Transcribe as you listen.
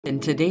In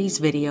today's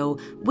video,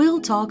 we'll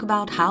talk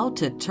about how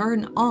to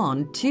turn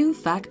on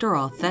two-factor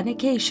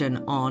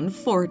authentication on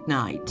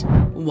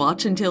Fortnite.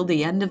 Watch until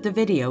the end of the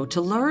video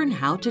to learn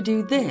how to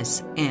do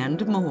this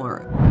and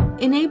more.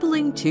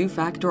 Enabling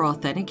two-factor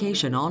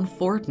authentication on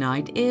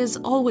Fortnite is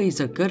always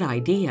a good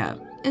idea,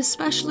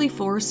 especially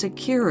for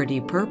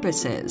security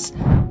purposes.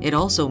 It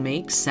also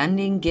makes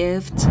sending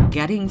gifts,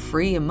 getting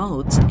free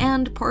emotes,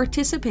 and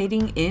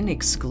participating in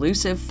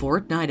exclusive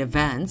Fortnite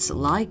events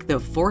like the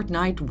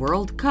Fortnite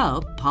World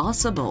Cup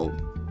possible.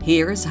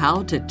 Here's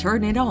how to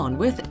turn it on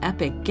with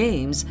Epic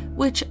Games,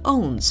 which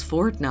owns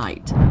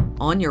Fortnite.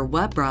 On your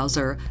web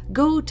browser,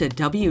 go to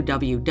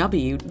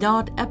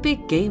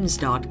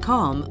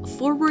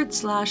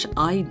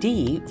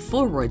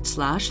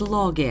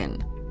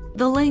www.epicgames.com/id/login.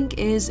 The link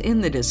is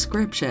in the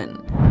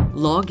description.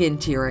 Log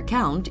into your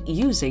account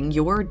using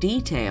your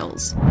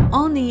details.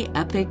 On the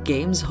Epic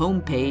Games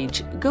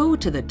homepage, go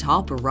to the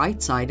top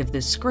right side of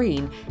the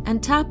screen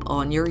and tap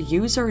on your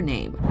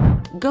username.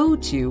 Go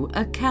to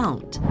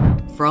Account.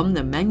 From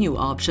the menu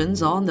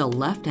options on the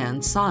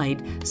left-hand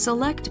side,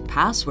 select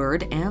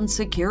Password and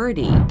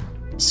Security.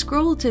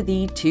 Scroll to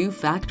the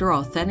two-factor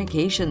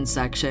authentication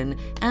section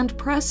and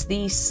press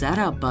the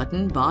Setup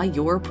button by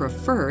your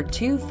preferred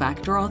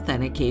two-factor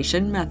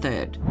authentication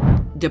method.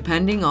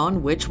 Depending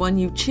on which one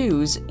you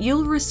choose,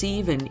 you'll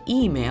receive an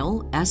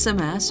email,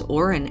 SMS,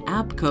 or an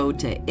app code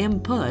to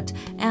input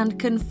and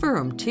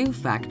confirm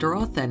two-factor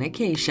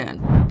authentication.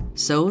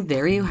 So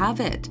there you have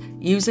it.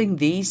 Using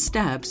these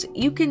steps,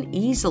 you can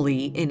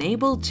easily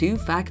enable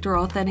two-factor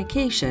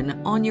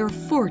authentication on your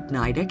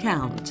Fortnite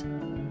account.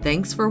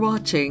 Thanks for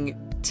watching.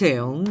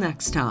 Till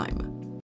next time.